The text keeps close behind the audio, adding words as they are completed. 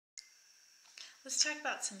Let's talk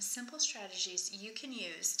about some simple strategies you can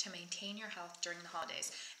use to maintain your health during the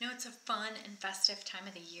holidays. I know it's a fun and festive time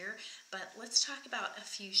of the year, but let's talk about a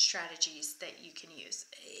few strategies that you can use.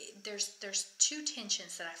 There's two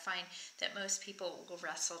tensions that I find that most people will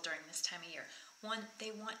wrestle during this time of year. One, they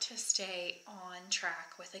want to stay on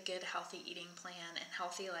track with a good, healthy eating plan and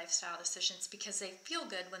healthy lifestyle decisions because they feel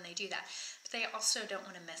good when they do that. But they also don't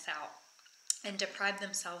want to miss out and deprive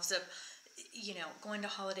themselves of going to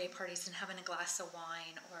holiday parties and having a glass of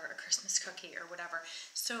wine or a Christmas cookie or whatever.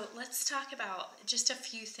 So let's talk about just a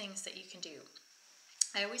few things that you can do.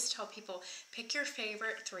 I always tell people, pick your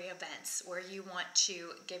favorite 3 events where you want to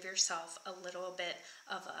give yourself a little bit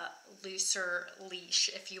of a looser leash,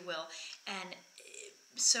 if you will. And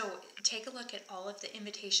so take a look at all of the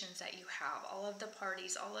invitations that you have, all of the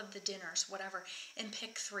parties, all of the dinners, whatever, and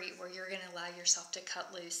pick 3 where you're going to allow yourself to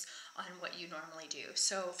cut loose on what you normally do.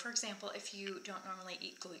 So, for example, if you don't normally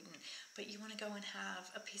eat gluten, but you want to go and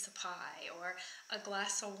have a piece of pie or a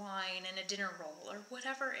glass of wine and a dinner roll or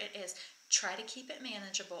whatever it is, try to keep it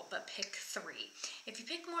manageable, but pick 3. If you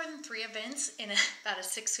pick more than 3 events in about a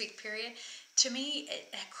 6-week period, to me, it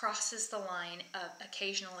crosses the line of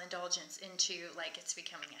occasional indulgence into like it's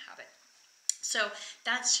becoming a habit. So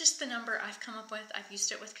that's just the number I've come up with. I've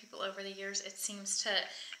used it with people over the years. It seems to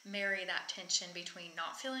marry that tension between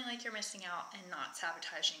not feeling like you're missing out and not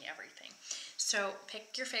sabotaging everything. So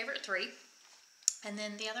pick your favorite 3. And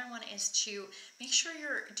then the other one is to make sure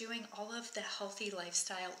you're doing all of the healthy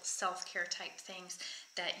lifestyle, self-care type things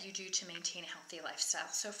that you do to maintain a healthy lifestyle.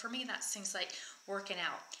 So for me, that's things like working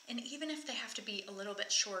out. And even if they have to be a little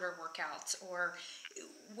bit shorter workouts or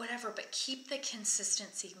whatever, but keep the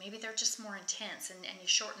consistency. Maybe they're just more intense and you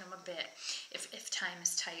shorten them a bit if time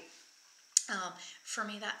is tight. For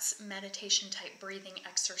me, that's meditation type breathing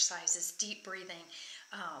exercises, deep breathing.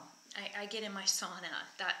 I get in my sauna.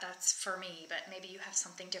 That's for me, but maybe you have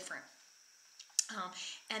something different.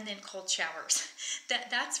 And then cold showers.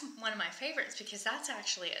 That's one of my favorites because that's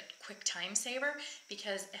actually a quick time saver.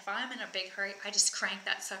 Because if I'm in a big hurry, I just crank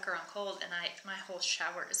that sucker on cold and my whole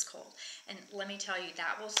shower is cold. And let me tell you,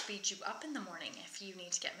 that will speed you up in the morning if you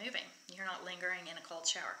need to get moving. You're not lingering in a cold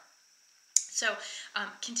shower. So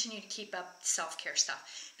continue to keep up self-care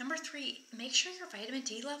stuff. Number 3, make sure your vitamin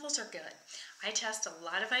D levels are good. I test a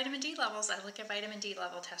lot of vitamin D levels. I look at vitamin D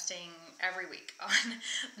level testing every week,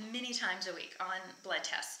 many times a week on blood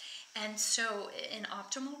tests. And so an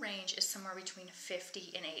optimal range is somewhere between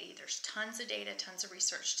 50 and 80. There's tons of data, tons of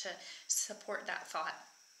research to support that thought.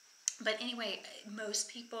 But anyway, most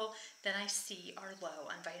people that I see are low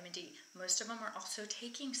on vitamin D. Most of them are also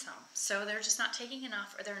taking some. So they're just not taking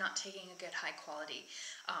enough or they're not taking a good high quality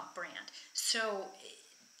brand. So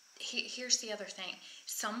here's the other thing.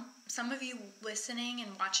 Some of you listening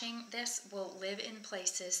and watching this will live in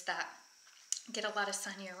places that get a lot of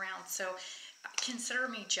sun year round. So consider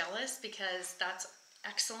me jealous because that's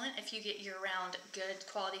excellent. If you get year-round good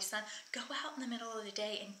quality sun, go out in the middle of the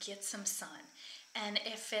day and get some sun. And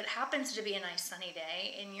if it happens to be a nice sunny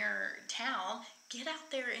day in your town, get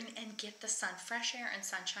out there and get the sun. Fresh air and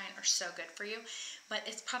sunshine are so good for you, but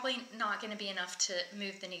it's probably not going to be enough to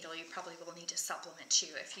move the needle. You probably will need to supplement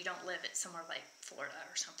too if you don't live at somewhere like Florida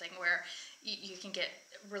or something where you can get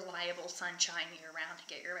reliable sunshine year-round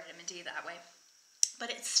to get your vitamin D that way. But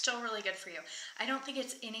it's still really good for you. I don't think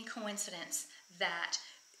it's any coincidence that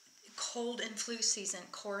cold and flu season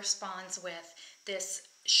corresponds with this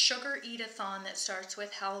sugar eat-a-thon that starts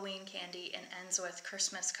with Halloween candy and ends with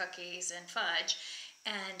Christmas cookies and fudge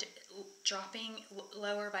and dropping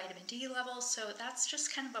lower vitamin D levels. So that's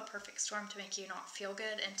just kind of a perfect storm to make you not feel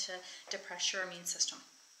good and to depress your immune system.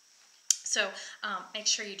 So make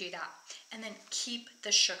sure you do that. And then keep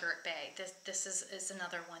the sugar at bay. This is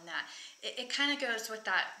another one that it kind of goes with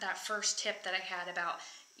that first tip that I had about,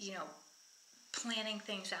 planning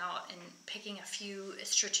things out and picking a few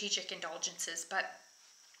strategic indulgences. But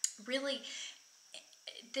really,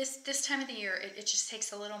 this time of the year, it just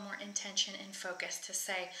takes a little more intention and focus to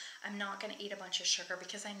say, I'm not going to eat a bunch of sugar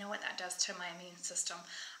because I know what that does to my immune system.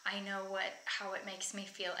 I know how it makes me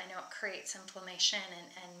feel. I know it creates inflammation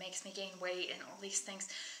and makes me gain weight and all these things.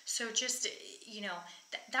 So just,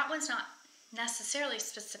 that one's not necessarily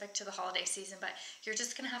specific to the holiday season, but you're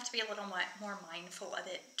just going to have to be a little more mindful of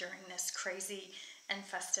it during this crazy and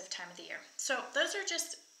festive time of the year. So those are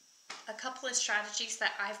just a couple of strategies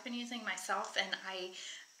that I've been using myself, and I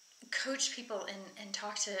coach people and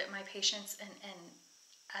talk to my patients and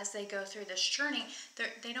as they go through this journey,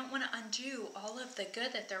 they don't want to undo all of the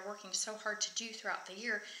good that they're working so hard to do throughout the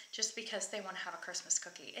year just because they want to have a Christmas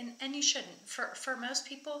cookie. And you shouldn't. For most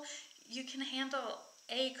people, you can handle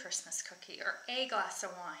a Christmas cookie or a glass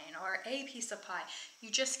of wine or a piece of pie.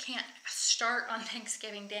 You just can't start on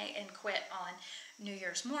Thanksgiving Day and quit on New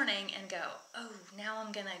Year's morning and go, oh, now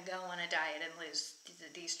I'm going to go on a diet and lose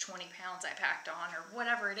these 20 pounds I packed on, or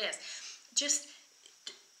whatever it is. Just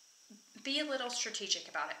be a little strategic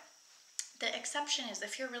about it. The exception is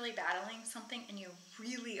if you're really battling something and you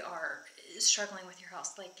really are struggling with your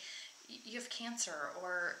health, like you have cancer,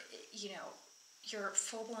 or you're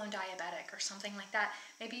full-blown diabetic or something like that.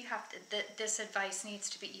 Maybe you have to, this advice needs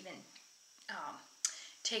to be even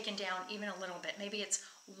taken down even a little bit. Maybe it's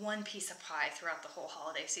one piece of pie throughout the whole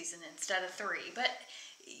holiday season instead of 3. But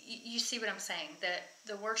you see what I'm saying.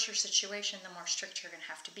 The worse your situation, the more strict you're going to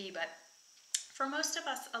have to be. But for most of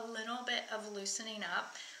us, a little bit of loosening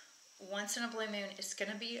up once in a blue moon is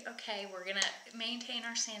going to be okay. We're going to maintain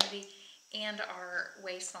our sanity and our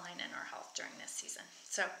waistline and our health during this season.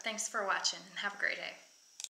 So thanks for watching, and have a great day.